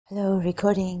Hello,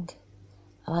 recording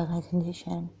about my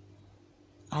condition.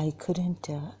 I couldn't,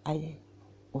 I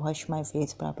wash my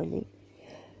face properly.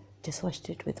 Just washed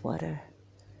it with water.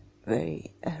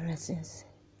 Very restless.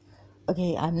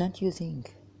 Okay, I'm not using,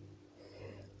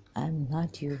 oh my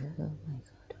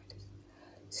God.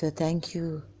 So thank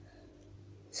you,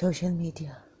 social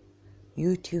media,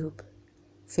 YouTube,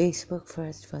 Facebook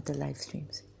first for the live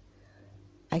streams.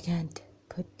 I can't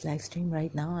put live stream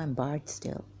right now, I'm barred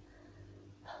still.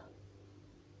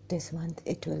 This month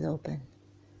it will open,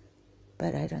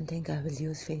 but I don't think I will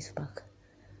use Facebook.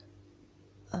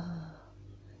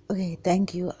 Okay,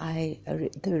 thank you.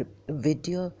 The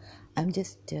video, I'm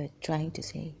just trying to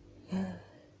say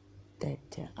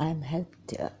that I'm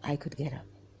helped. I could get up.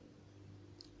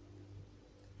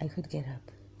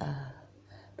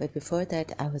 But before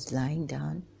that, I was lying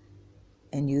down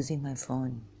and using my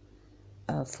phone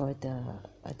for the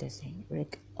this thing,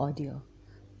 audio,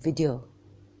 video.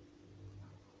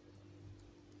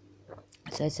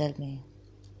 So tell me,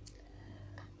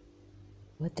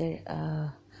 what there?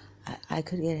 I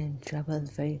could get in trouble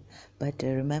but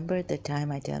remember the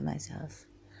time I tell myself,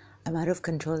 I'm out of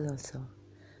control also.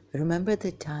 Remember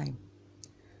the time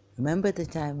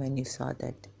when you saw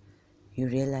that, you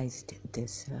realized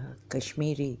this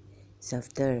Kashmiri,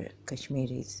 Safdar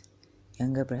Kashmiri's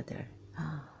younger brother.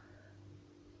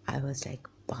 I was like,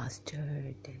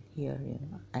 bastard, here,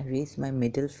 I raised my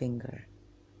middle finger,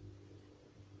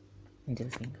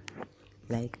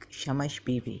 like Shamash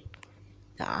Bibi,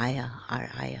 the Ayah, our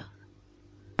Ayah.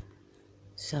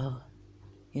 So,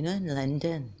 in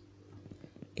London,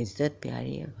 इज्जत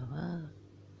प्यारी है बाबा.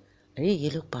 अरे ये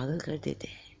लोग पागल कर देते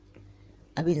हैं.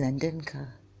 अभी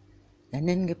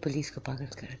लंदन के पुलिस को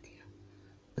पागल कर दिया.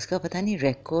 उसका पता नहीं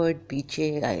रिकॉर्ड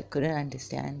पीछे. आई couldn't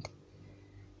अंडरस्टैंड.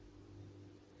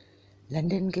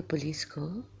 लंदन के पुलिस को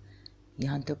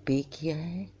यहाँ तो पे किया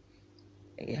है,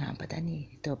 यहाँ पता नहीं.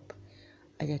 तो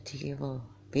अच्छा ठीक है, वो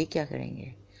पे क्या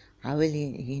करेंगे? How will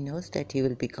he knows that he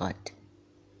will be caught.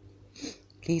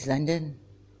 Please London.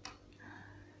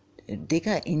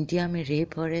 देखा इंडिया में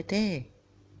रेप हो रहे थे.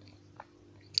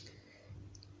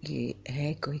 ये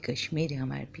है कोई कश्मीर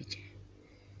हमारे पीछे.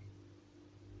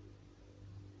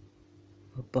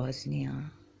 वो Bosnia.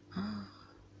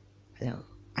 Hello,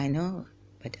 I know,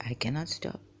 but I cannot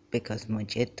stop because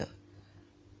मुझे तो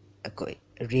कोई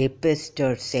रेपिस्ट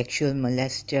और सेक्सुअल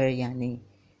मोलेस्टर यानी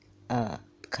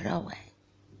खड़ा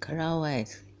हुआ है.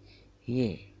 ये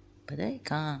पता है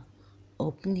कहाँ?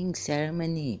 ओपनिंग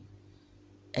सेरेमनी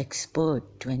एक्सपो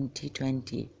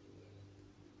 2020,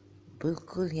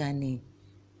 बिल्कुल यानी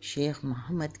शेख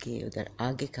मोहम्मद के उधर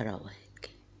आगे खड़ा हुआ है,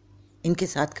 इनके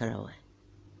साथ खड़ा हुआ है.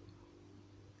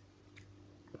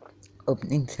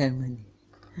 Opening ceremony.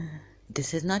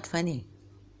 This is not funny.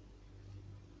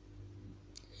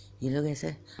 ये लोग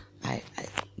ऐसे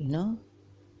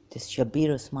दिस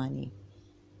शब्बीर उस्मानी,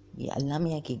 ये अल्लाह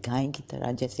मियाँ की गाय की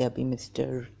तरह, जैसे अभी मिस्टर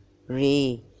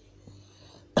रे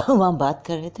वहाँ बात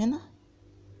कर रहे थे ना,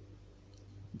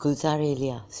 गुलजार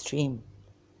एलिया स्ट्रीम.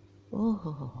 ओह,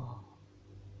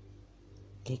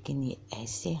 लेकिन ये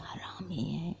ऐसे हरामी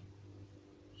हैं.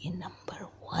 ये नंबर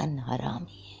 1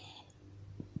 हरामी है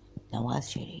नवाज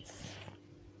शरीफ.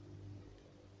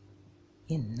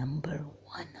 ये नंबर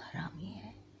 1 हरामी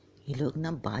है. ये लोग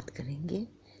ना बात करेंगे,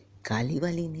 गाली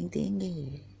वाली नहीं देंगे,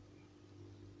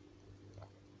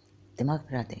 दिमाग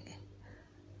फरा देंगे.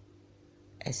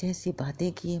 ऐसी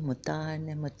बातें की मुताहर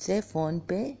ने मुझसे फ़ोन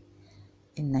पे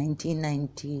in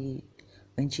 1990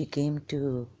 when she came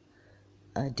to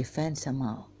defend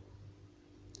somehow.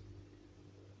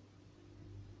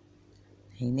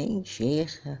 नहीं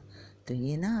शेख, तो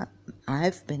ये ना,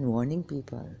 I've been warning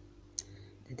people.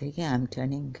 देखिए, I'm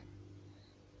turning.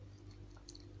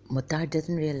 Mutar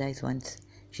doesn't realize once.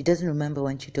 She doesn't remember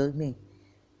when she told me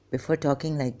before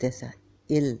talking like this,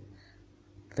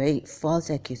 very false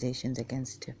accusations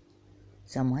against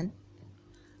someone.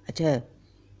 अच्छा,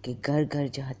 कि घर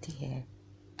जाती है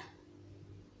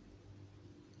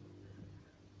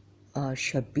और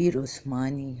शब्बीर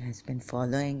उस्मानी has been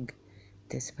following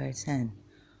this person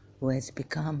who has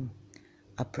become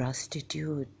a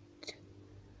prostitute.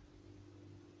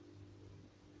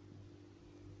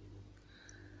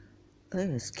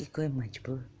 और उसकी कोई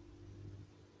मजबूर,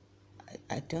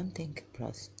 I don't think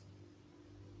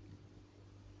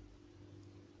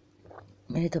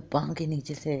मेरे तो पाँव के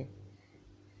नीचे से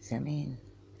जमीन.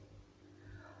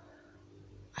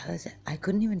 I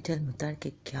couldn't even tell मुतार कि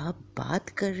क्या बात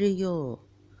कर रही हो.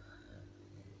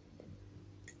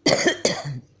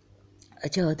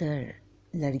 अच्छा, उधर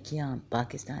लड़कियां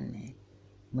पाकिस्तान में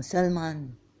मुसलमान,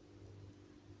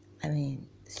 I mean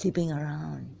sleeping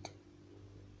around,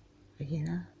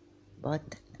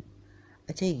 बहुत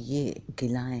अच्छा ये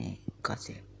गिलाएं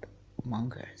gossip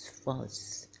mongers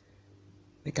false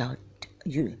without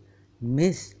you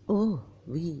miss oh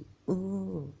we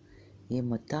oh ये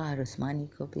मुत्तार उस्मानी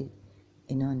को भी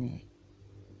इन्होंने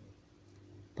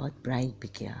बहुत ब्राइट भी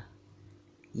किया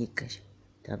ये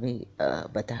तो अभी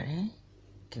बता रहे हैं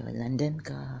कि वो लंदन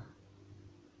का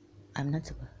आई एम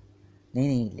नॉट नहीं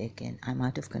नहीं लेकिन I am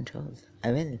out of control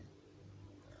I will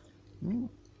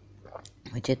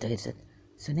मुझे तो इज्जत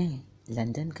सुने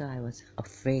लंदन का आई वॉज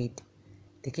अफ्रेड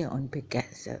देखिए उन पे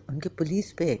कैसे उनके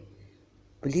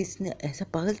पुलिस ने ऐसा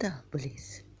पागल था पुलिस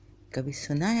कभी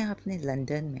सुना है आपने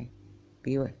लंदन में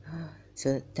भी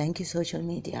so thank you social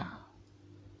media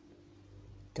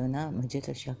तो ना मुझे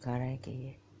तो शक आ रहा है कि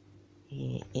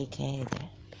ये एक है इधर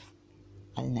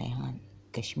अल नयान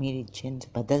कश्मीरी जिन्स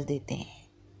बदल देते हैं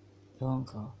लोगों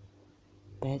को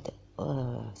but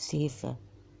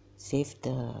save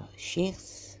the sheikhs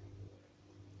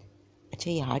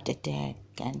अच्छा ये हार्ट अटैक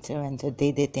कैंसर वैंसर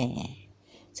दे देते हैं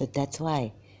so that's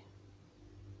why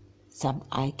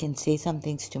I can say some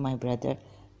things to my brother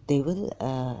they will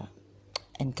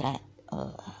and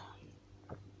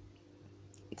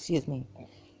excuse me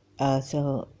so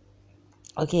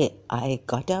okay I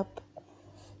got up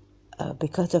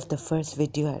because of the first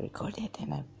video I recorded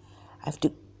and I have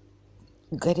to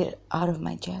get it out of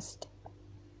my chest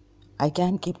I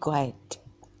can't keep quiet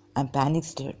I'm panic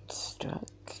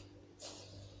struck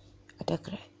अटक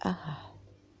रहे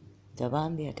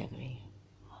जबान भी अटक रही है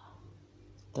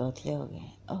तोतले हो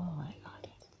गए oh my god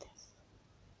this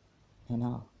you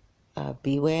know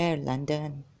beware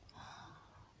London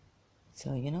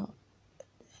so you know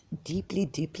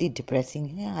deeply depressing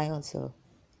है I also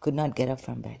could not get up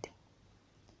from bed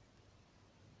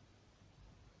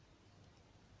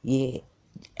ये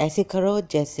ऐसे करो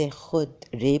जैसे खुद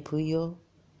रेप हुई हो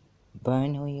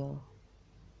बर्न हुई हो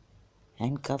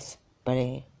handcuffs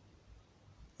पड़े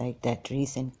like that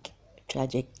recent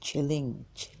tragic chilling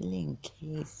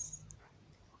case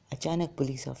अचानक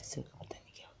पुलिस ऑफिसर को पता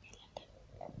नहीं क्या हो गया लंदन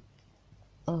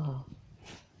ओह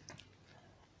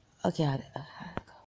ओके